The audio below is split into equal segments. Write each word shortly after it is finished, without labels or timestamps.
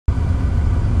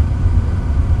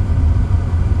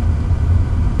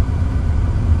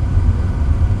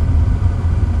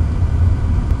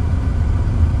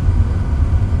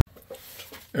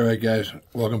Alright guys,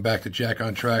 welcome back to Jack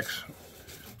on Tracks,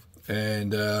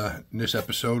 and in this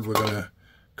episode we're going to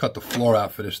cut the floor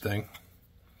out for this thing.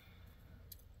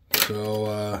 So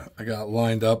I got it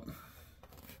lined up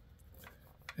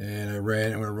and I'm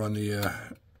going to run the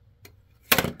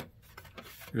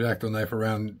X-Acto knife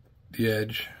around the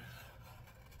edge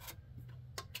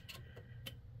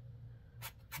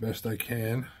best I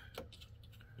can.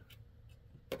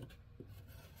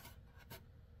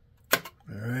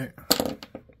 Alright.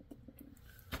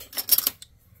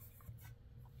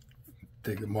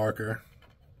 Take the marker.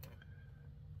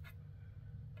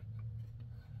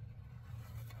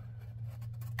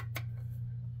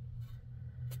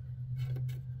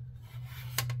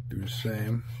 Do the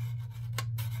same.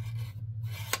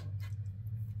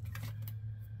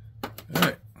 All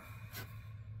right.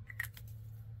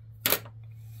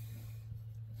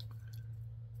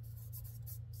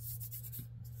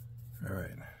 All right.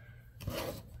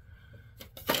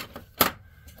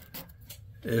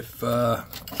 If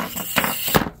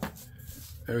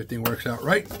everything works out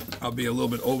right, I'll be a little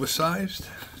bit oversized.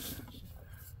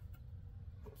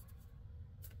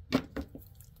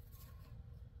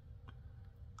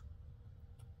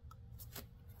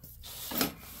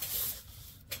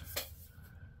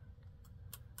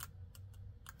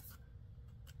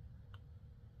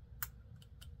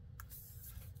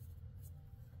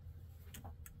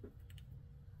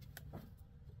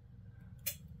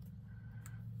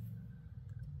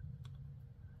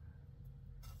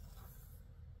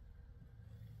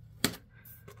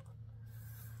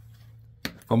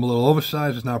 If I'm a little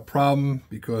oversized, it's not a problem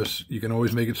because you can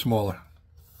always make it smaller.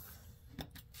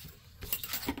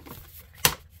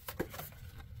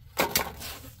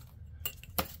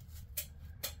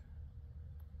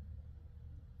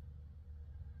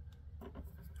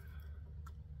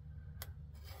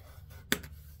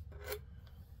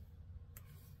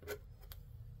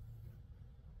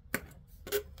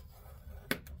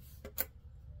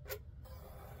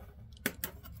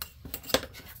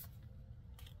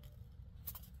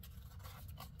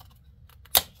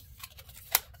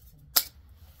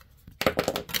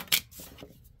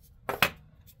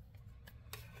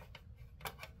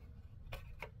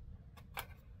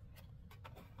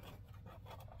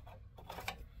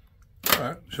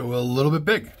 Alright, so we're a little bit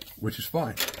big, which is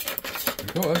fine,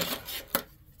 because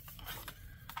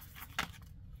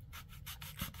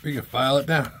we can file it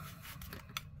down.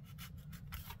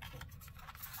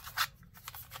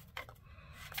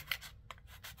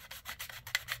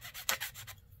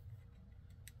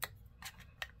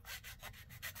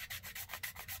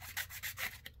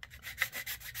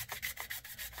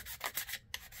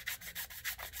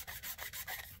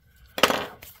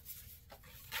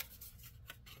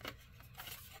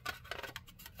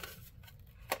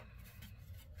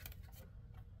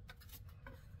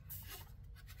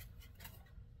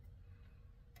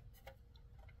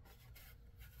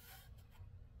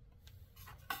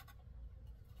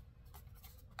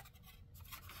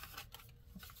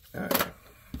 All right.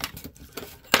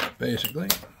 Basically,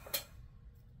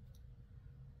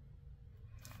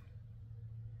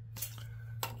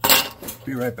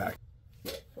 be right back.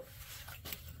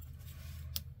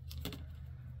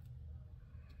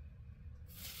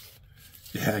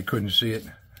 Yeah, I couldn't see it.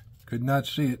 Could not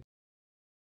see it.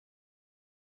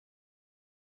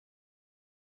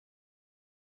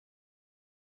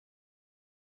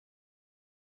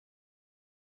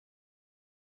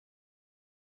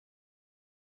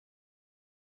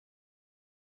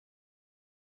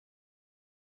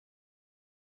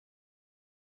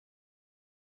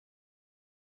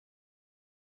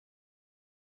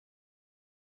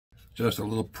 Just a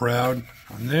little proud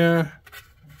on there.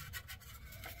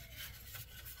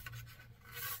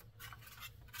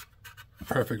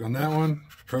 Perfect on that one.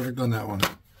 Perfect on that one.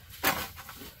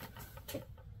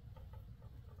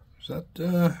 Is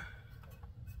that,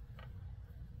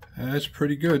 that's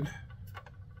pretty good.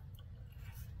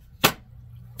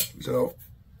 So,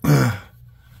 what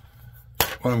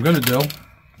I'm going to do,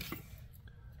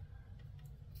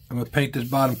 I'm going to paint this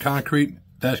bottom concrete.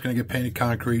 That's going to get painted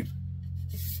concrete,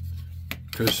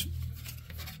 because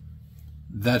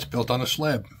that's built on a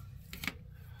slab.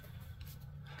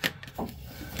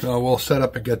 So we'll set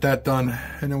up and get that done,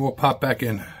 and then we'll pop back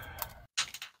in.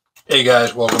 Hey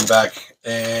guys, welcome back,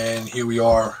 and here we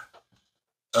are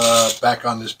back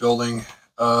on this building.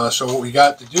 So what we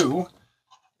got to do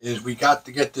is we got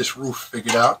to get this roof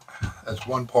figured out. That's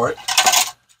one part,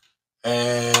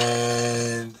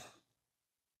 and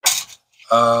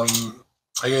I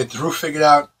get the roof figured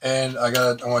out, and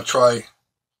I want to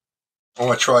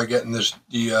try getting this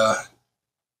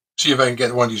see if I can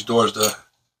get one of these doors to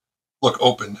look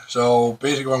open. So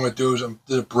basically what I'm going to do is I'm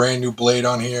did a brand new blade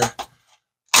on here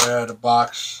right out of the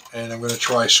box, and I'm going to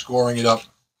try scoring it up.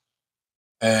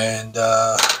 And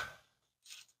I'm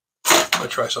going to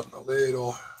try something a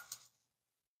little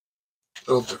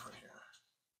different here.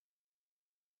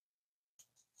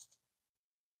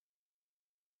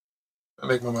 I'll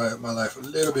make my life a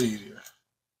little bit easier.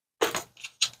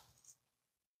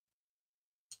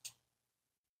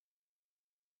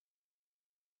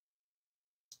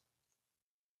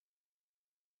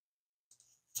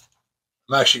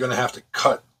 I'm actually going to have to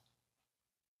cut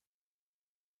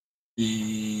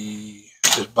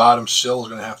this bottom sill is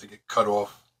going to have to get cut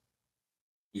off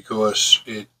because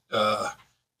it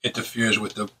interferes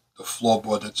with the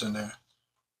floorboard that's in there.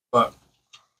 But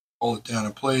hold it down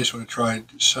in place. I'm going to try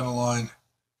center line.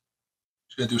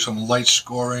 Just going to do some light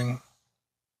scoring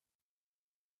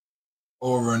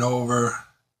over and over.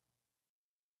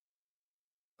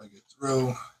 I get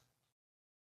through.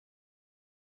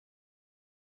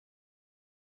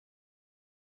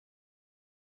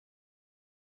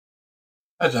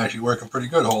 That's actually working pretty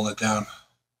good holding it down.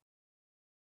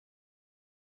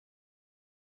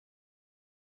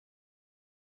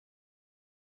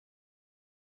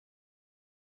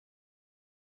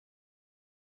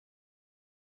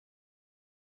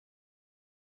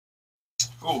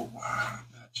 Oh,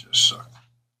 that just sucked.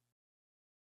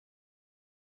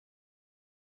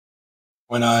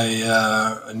 When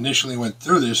I initially went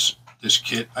through this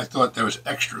kit, I thought there was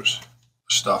extras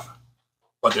stuff,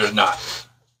 but there's not.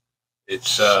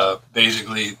 It's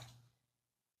basically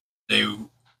they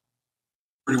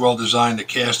pretty well designed the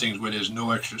castings where there's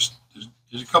no extras.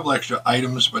 There's a couple extra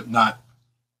items, but not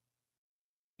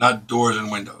doors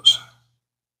and windows.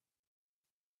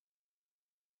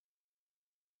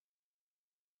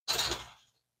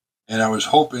 And I was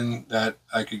hoping that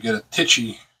I could get a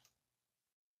Tichy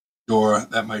door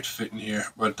that might fit in here,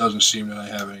 but it doesn't seem that I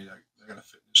have any that are going to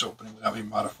fit in this opening without me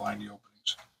modifying the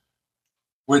openings,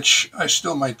 which I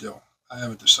still might do. I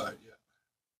haven't decided yet.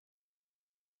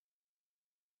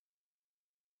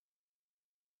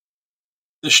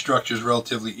 This structure is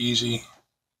relatively easy.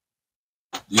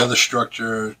 The other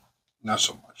structure, not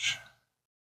so much.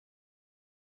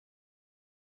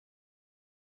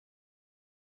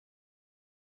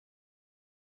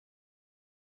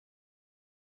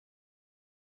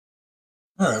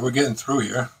 All right, we're getting through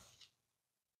here.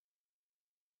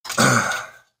 All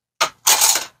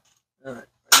right,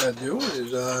 what I gotta do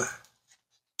is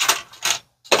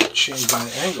change my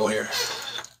angle here.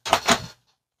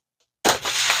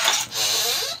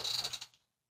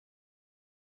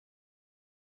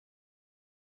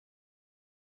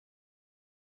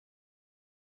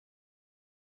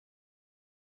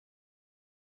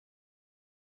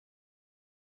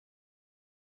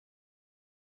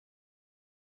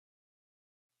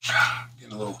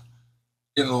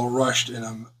 Getting a little rushed, and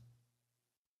I'm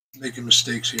making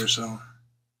mistakes here, so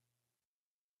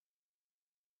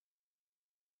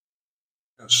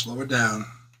gotta slow it down.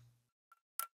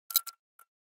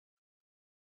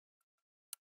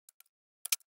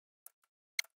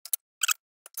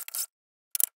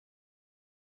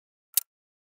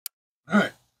 All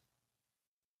right,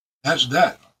 that's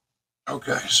that.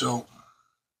 Okay, so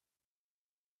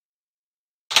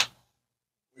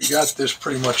we got this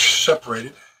pretty much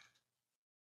separated.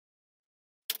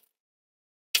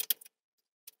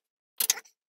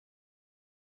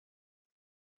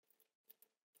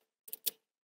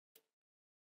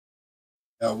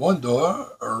 Got one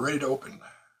door ready to open.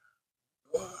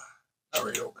 Door not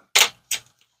ready to open.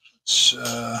 Let's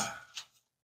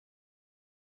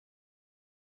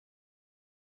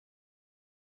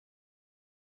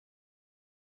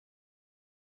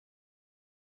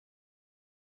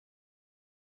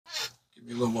give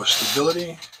me a little more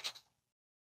stability.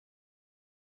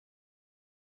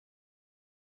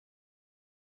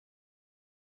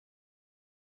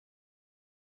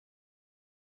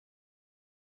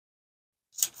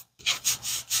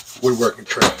 Woodworking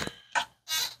trick.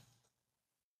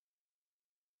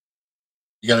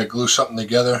 You got to glue something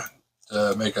together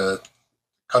to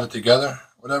cut it together,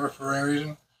 whatever, for any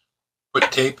reason.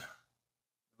 Put tape,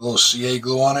 a little CA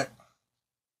glue on it.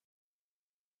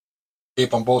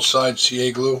 Tape on both sides,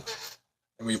 CA glue.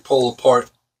 And when you pull apart,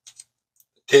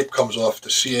 the tape comes off. The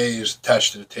CA is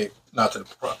attached to the tape, not to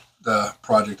the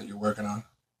project that you're working on.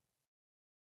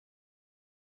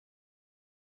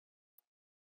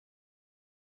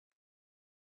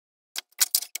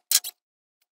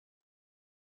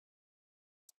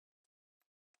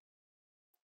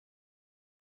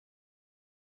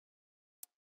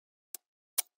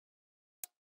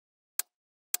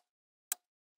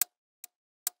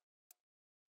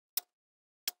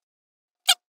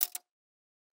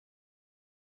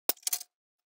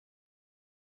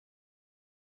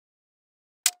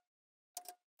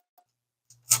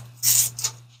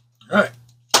 All right.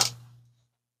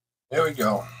 There we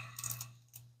go.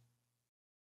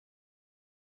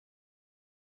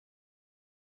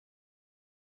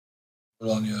 Put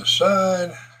it on the other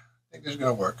side. I think this is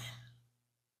going to work.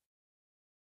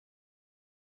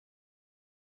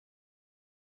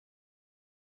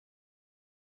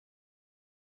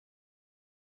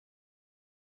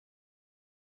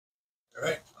 All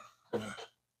right. I'm going to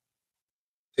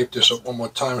tape this up one more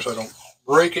time so I don't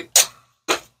break it.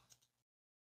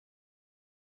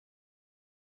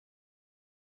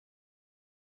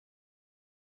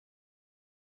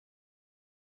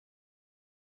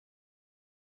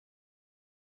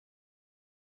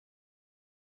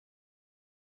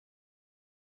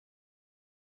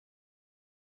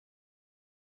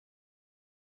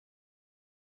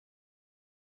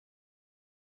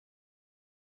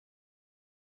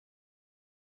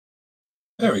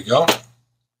 There we go.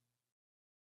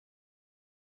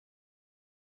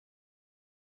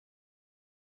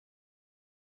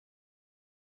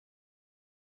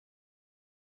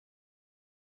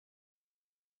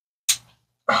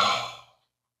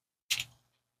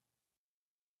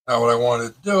 Not what I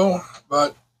wanted to do,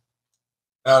 but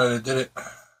now that I did it,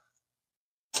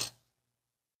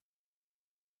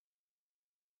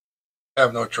 I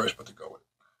have no choice but to go with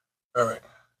it. All right.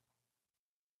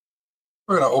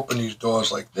 We're going to open these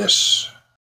doors like this.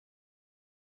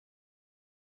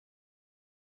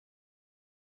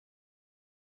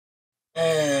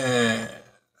 And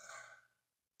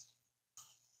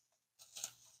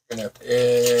I'm going to have to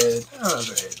add,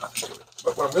 nothing to it.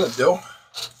 But what I'm going to do,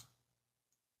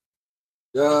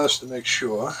 just to make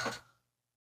sure,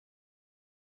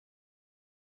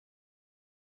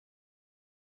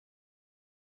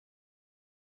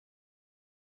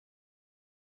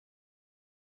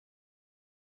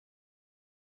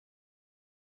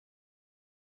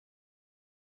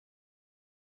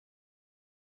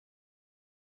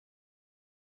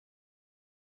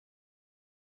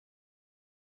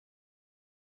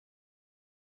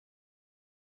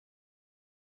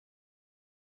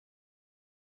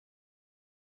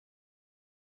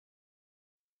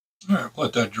 all right,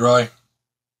 let that dry. I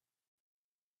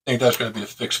think that's going to be a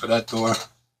fix for that door.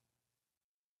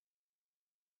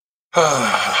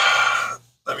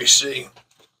 Let me see.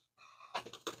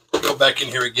 Go back in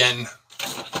here again.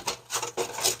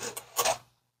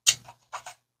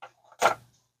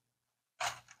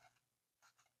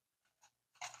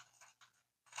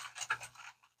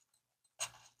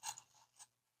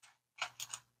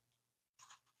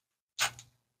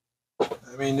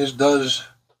 I mean, this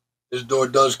door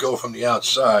does go from the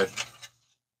outside.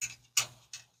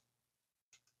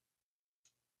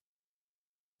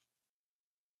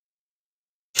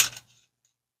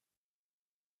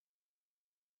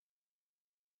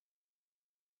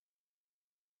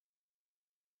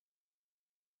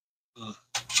 I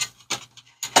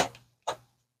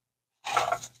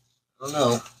don't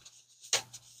know.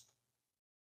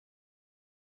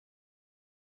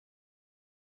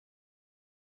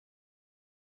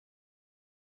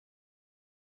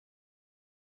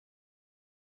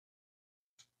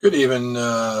 Could even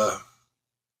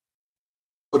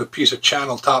put a piece of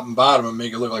channel top and bottom and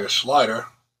make it look like a slider.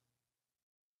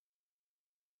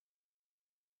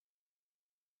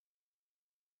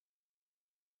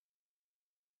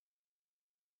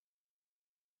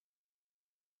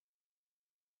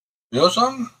 You know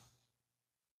something?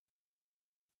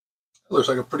 That looks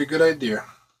like a pretty good idea.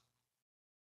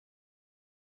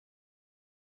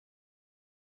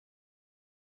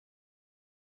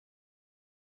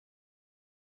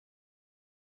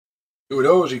 Two of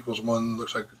those equals one,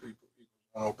 looks like equals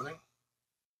one opening.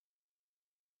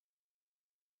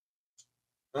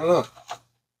 I don't know.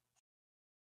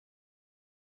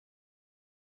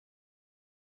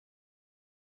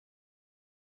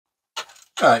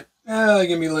 All right,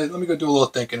 let me go do a little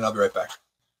thinking and I'll be right back.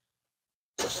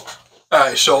 All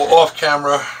right, so off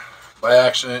camera, by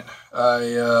accident,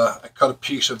 I cut a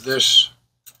piece of this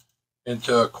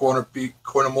into corner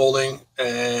molding,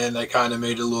 and I kind of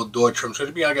made a little door trim. So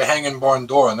it'd be like a hanging barn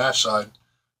door on that side.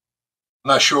 I'm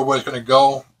not sure where it's going to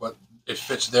go, but it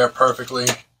fits there perfectly.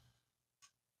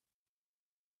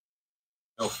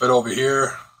 It'll fit over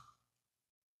here.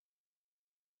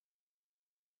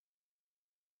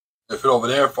 It'll fit over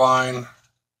there fine.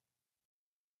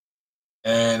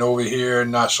 And over here,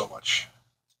 not so much.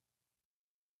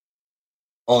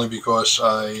 Only because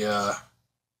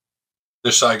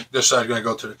this side's going to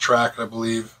go to the track, I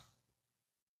believe.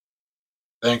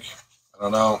 I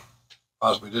don't know.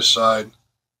 Possibly this side.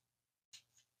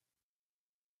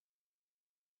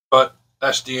 But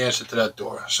that's the answer to that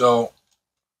door. So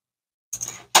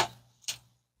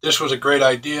this was a great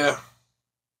idea.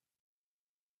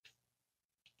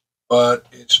 but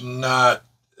it's not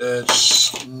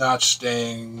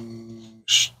staying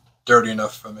sturdy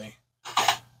enough for me.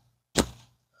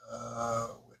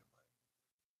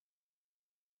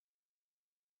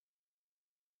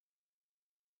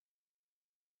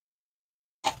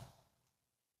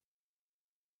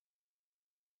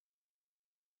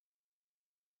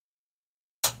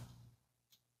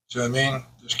 See what I mean?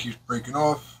 Just keeps breaking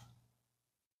off.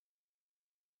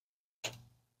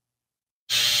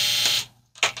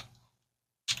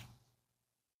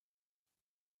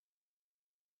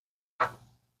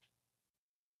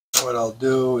 What I'll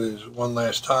do is one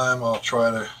last time, I'll try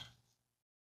to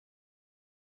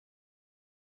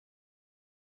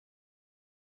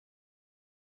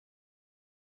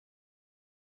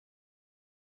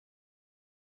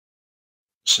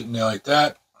sitting there like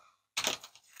that,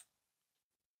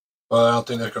 but I don't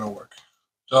think that's going to work.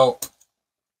 So,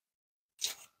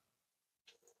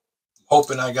 I'm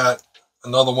hoping I got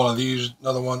another one of these,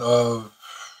 another one of,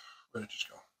 where did it just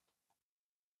go?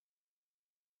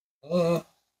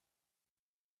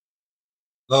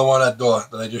 Another one at that door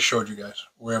that I just showed you guys,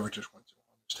 wherever it just went to on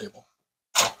this table.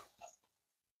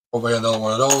 Hope I got another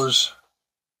one of those.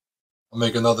 I'll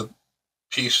make another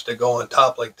piece to go on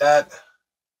top like that.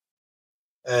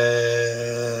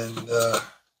 And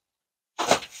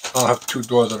I'll have 2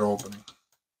 doors that are opening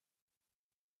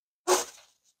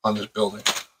on this building.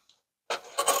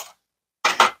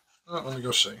 Let me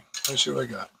go see. Let me see what I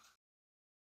got.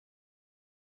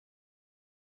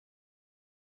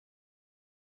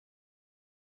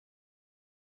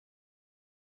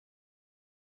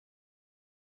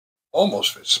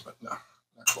 Almost fits, but no,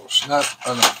 not close. Not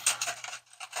enough.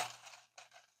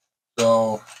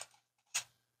 So,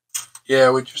 yeah,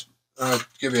 we just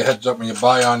give you a heads up when you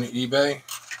buy on eBay.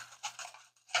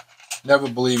 Never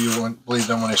believe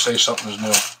them when they say something is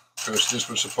new, because this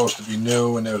was supposed to be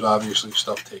new, and there was obviously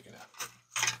stuff taken out.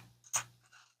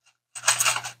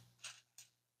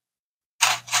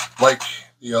 Like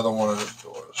the other one of the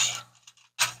doors.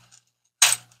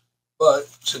 But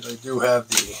since I do have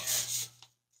the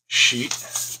sheet,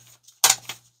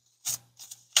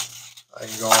 I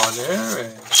can go on there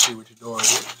and see which door it is.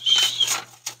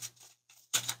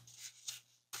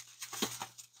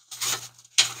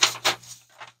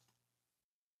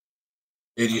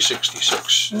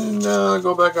 $80.66, and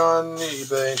go back on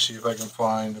eBay and see if I can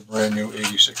find a brand new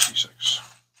 $80.66.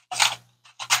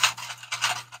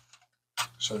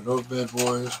 So those bad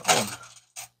boys on.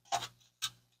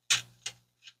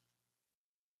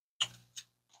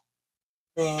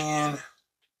 And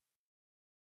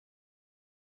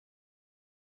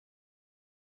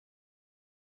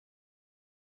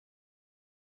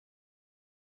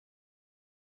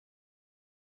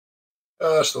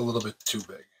just a little bit too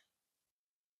big.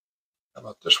 How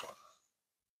about this one?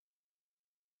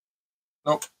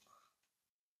 Nope.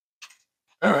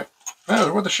 All right. Yeah,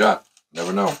 it's worth a shot.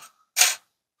 Never know.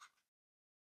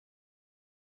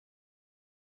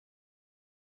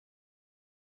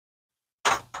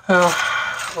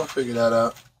 We'll figure that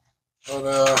out. But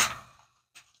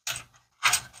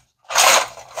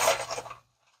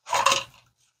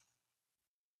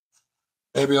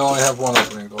maybe I only have one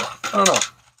opening door. I don't know.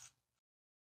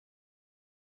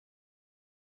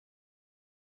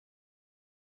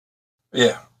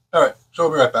 Yeah. All right. So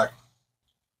we'll be right back.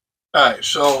 All right.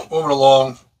 So moving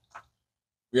along,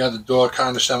 we have the door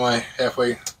kind of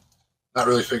halfway, not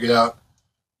really figured out,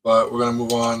 but we're gonna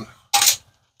move on.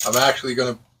 I'm actually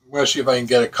gonna see if I can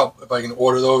get a couple, if I can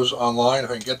order those online, if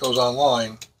I can get those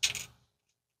online,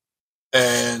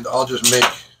 and I'll just make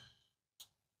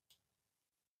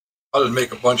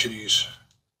a bunch of these,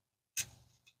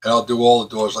 and I'll do all the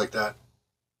doors like that.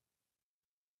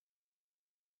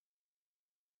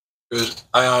 Because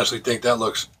I honestly think that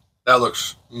looks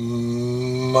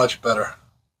much better.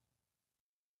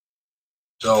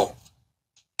 So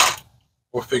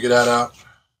we'll figure that out.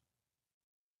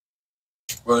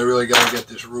 But I really got to get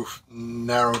this roof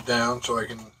narrowed down so I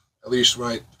can, at least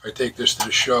when if I take this to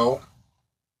the show,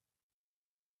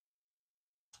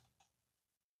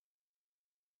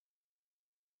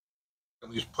 at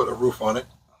least put a roof on it.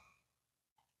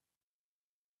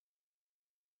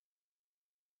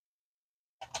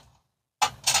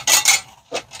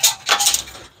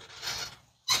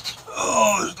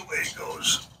 Oh, this is the way it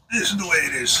goes. This is the way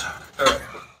it is. All right.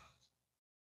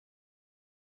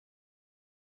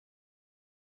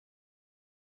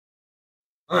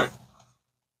 All right.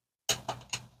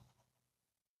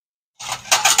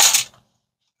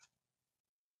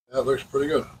 That looks pretty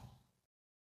good.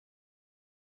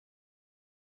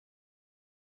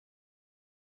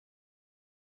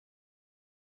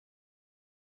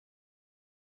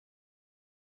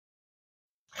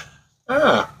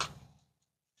 Ah,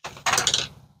 put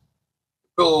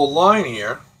a little line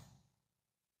here.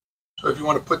 So if you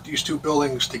want to put these two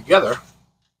buildings together,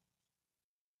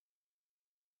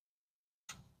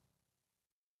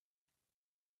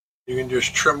 you can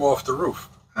just trim off the roof.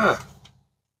 Huh.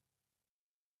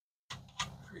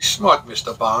 Very smart,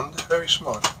 Mr. Bond. Very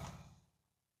smart.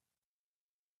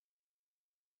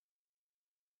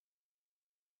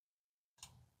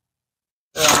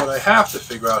 Now what I have to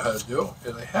figure out how to do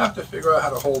is I have to figure out how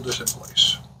to hold this in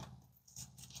place.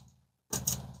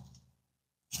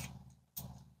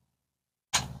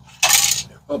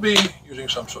 We'll be using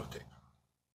some sort of tape.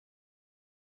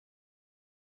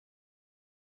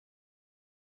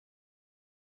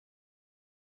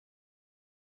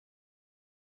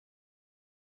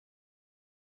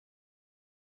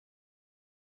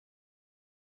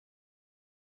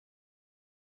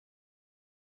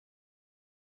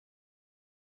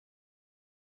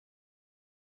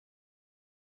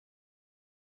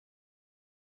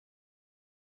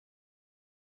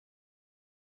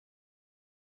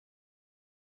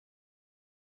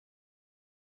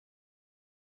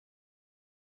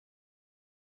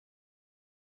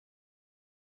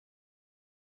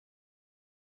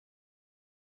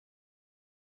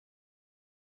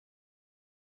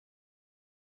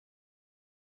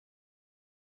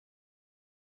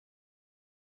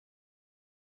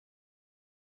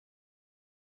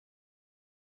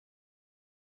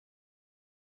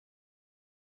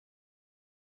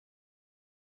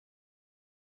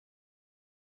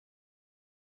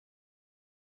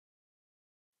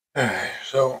 Alright,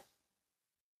 so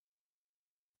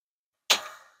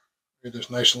get this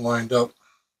nice and lined up.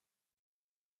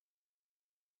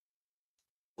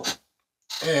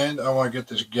 And I want to get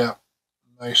this gap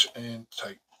nice and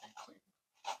tight and clean.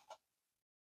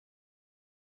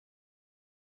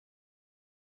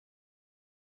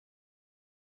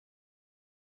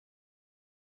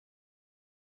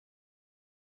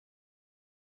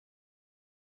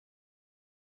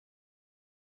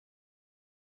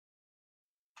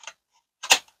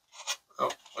 Oh,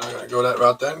 I'm going to go that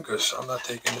route then because I'm not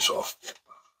taking this off.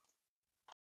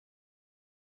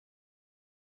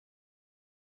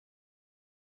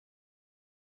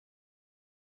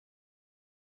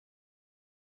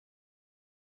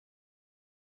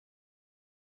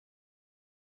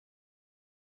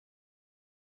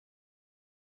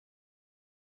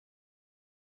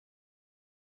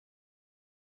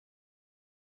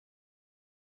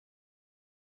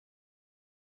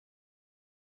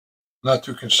 Not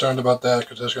too concerned about that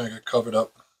because that's going to get covered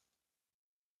up.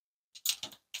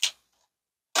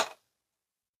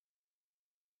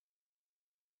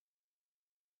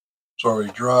 It's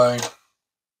already dry.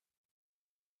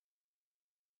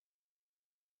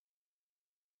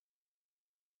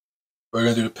 We're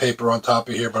going to do the paper on top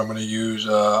of here, but I'm going to use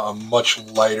a much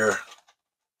lighter,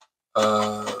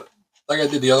 like I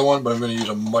did the other one, but I'm going to use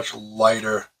a much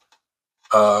lighter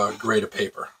grade of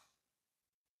paper.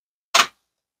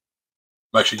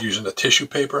 I'm actually using the tissue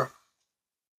paper.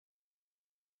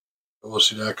 We'll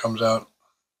see how that comes out.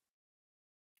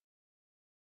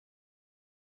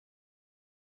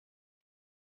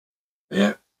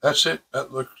 Yeah, that's it.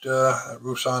 That looked, that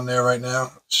roof's on there right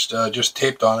now. It's just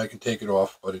taped on. I can take it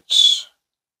off, but it's,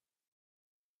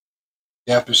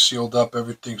 gap is sealed up.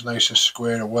 Everything's nice and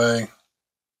squared away.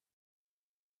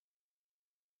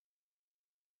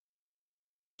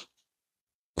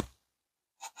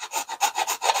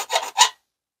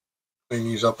 Clean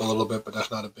these up a little bit, but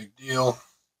that's not a big deal.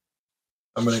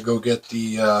 I'm going to go get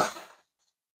the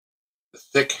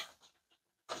thick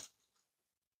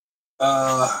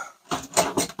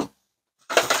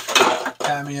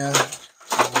Tamiya.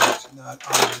 It's not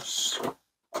on this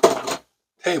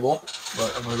table,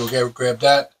 but I'm going to go grab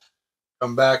that,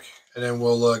 come back, and then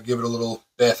we'll give it a little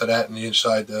bath of that in the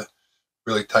inside to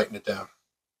really tighten it down.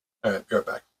 All right, be right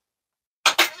back.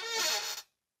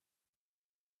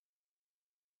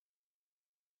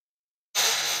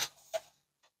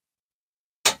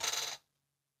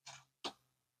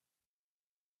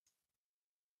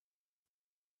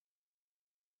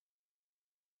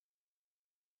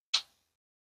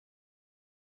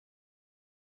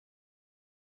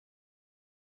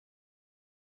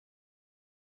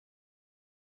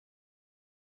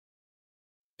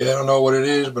 Yeah, I don't know what it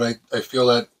is, but I feel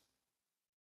that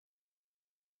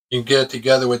you can get it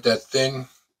together with that thin.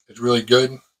 It's really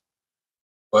good,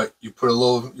 but you put a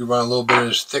little, you run a little bit of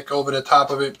this thick over the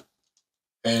top of it,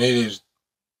 and it is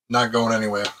not going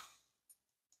anywhere.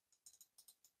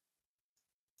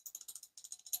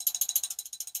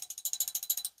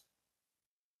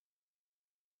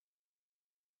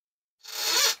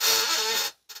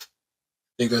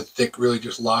 think that thick really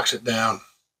just locks it down.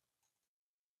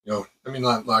 You know, I mean,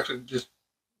 not locks it, just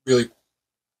really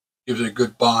gives it a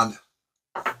good bond.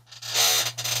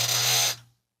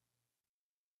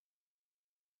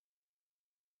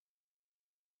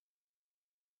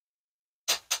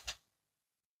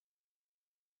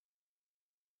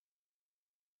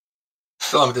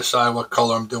 Still haven't decided what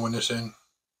color I'm doing this in.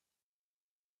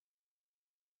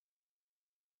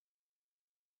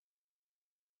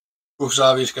 Roof's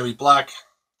obviously going to be black.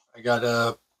 I got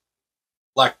a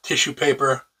black tissue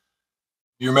paper.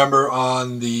 You remember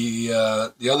on the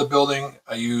other building,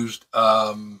 I used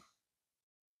art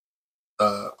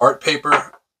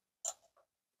paper,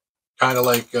 kind of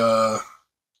like a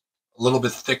little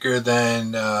bit thicker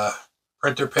than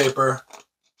printer paper,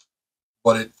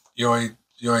 but it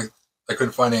I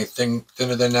couldn't find anything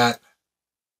thinner than that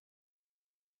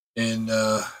in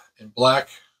black,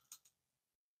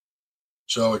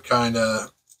 so it kind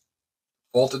of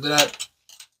vaulted to that.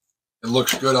 It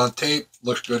looks good on tape,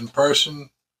 looks good in person.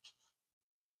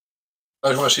 I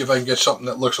just want to see if I can get something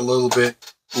that looks a little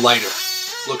bit lighter,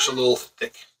 looks a little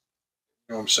thick.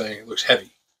 You know what I'm saying? It looks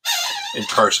heavy in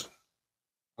person.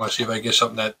 I want to see if I can get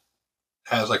something that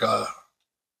has like a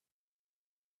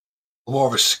more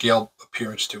of a scale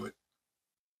appearance to it.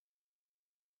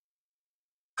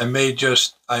 I may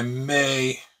just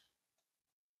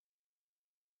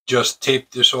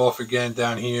tape this off again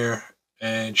down here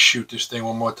and shoot this thing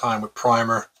one more time with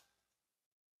primer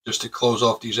just to close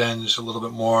off these ends a little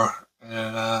bit more,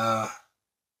 and I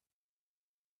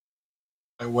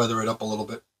weather it up a little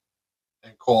bit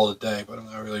and call it a day, but I'm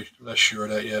not sure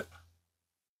of that yet.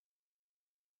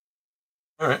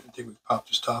 All right, I think we pop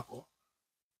this top off.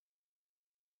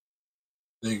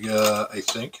 Big, I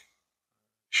think.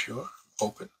 Sure,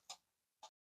 open.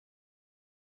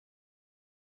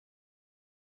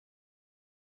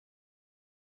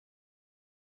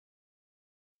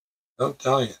 Don't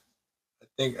tell you.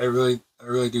 I really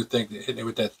do think that hitting it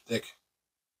with that thick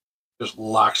just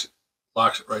locks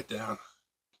it right down.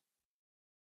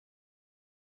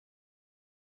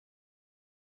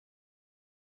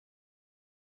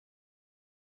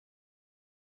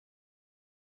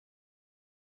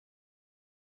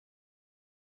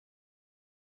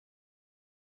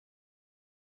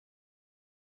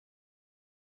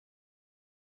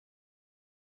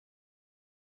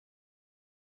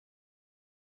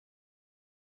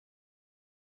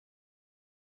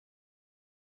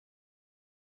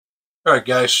 All right,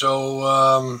 guys.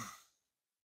 So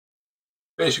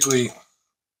basically,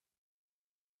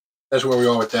 that's where we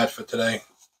are with that for today.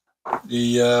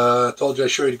 I told you I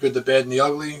showed you the good, the bad, and the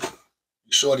ugly.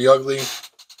 You saw the ugly.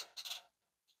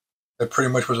 That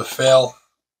pretty much was a fail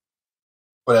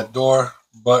for that door,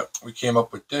 but we came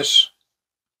up with this,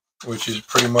 which is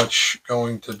pretty much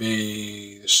going to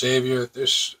be the savior.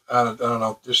 This, I don't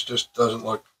know. This just doesn't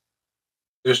look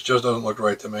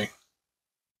right to me.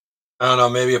 I don't know.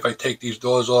 Maybe if I take these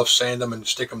doors off, sand them, and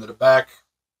stick them to the back,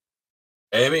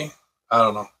 maybe. I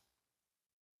don't know.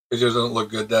 It just doesn't look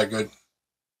that good.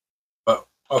 But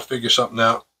I'll figure something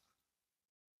out.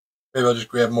 Maybe I'll just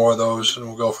grab more of those and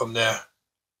we'll go from there.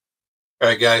 All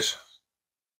right, guys.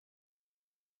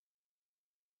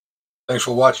 Thanks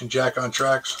for watching Jack on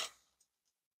Tracks.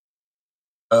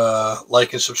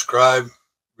 Like and subscribe.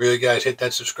 Really, guys, hit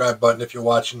that subscribe button if you're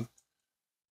watching.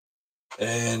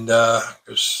 And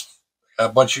there's a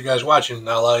bunch of you guys watching.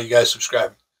 Not a lot of you guys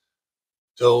subscribe.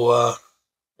 So,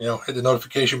 hit the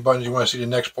notification button if you want to see the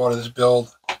next part of this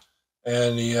build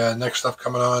and the next stuff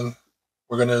coming on.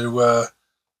 We're going to do,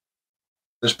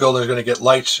 this building is going to get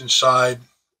lights inside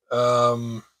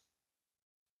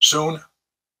soon.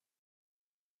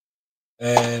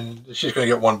 And it's just going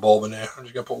to get one bulb in there. I'm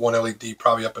just going to put one LED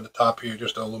probably up in the top here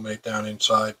just to illuminate down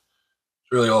inside.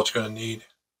 It's really all it's going to need.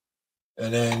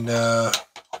 And then, I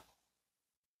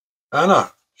don't know.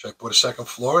 Should I put a second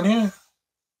floor in here?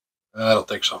 I don't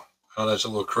think so. I know that's a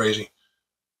little crazy.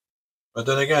 But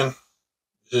then again,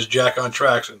 this is Jack on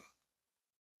Tracks, and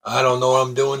I don't know what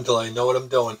I'm doing until I know what I'm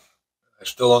doing. I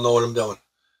still don't know what I'm doing.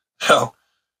 So,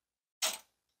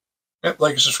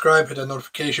 like and subscribe, hit that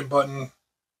notification button,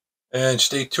 and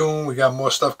stay tuned. We got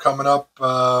more stuff coming up.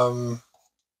 We're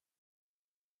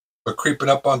creeping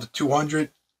up onto 200.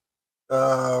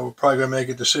 We're probably going to make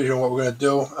a decision on what we're going to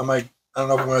do. I don't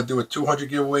know if I'm going to do a 200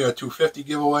 giveaway or 250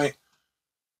 giveaway.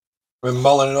 We're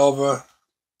mulling it over.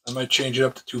 I might change it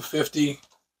up to 250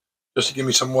 just to give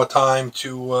me some more time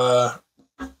to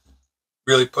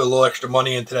really put a little extra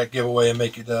money into that giveaway and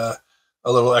make it a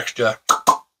little extra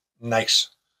nice.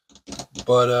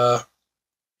 But,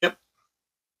 yep.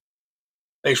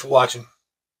 Thanks for watching.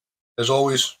 As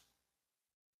always,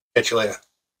 catch you later.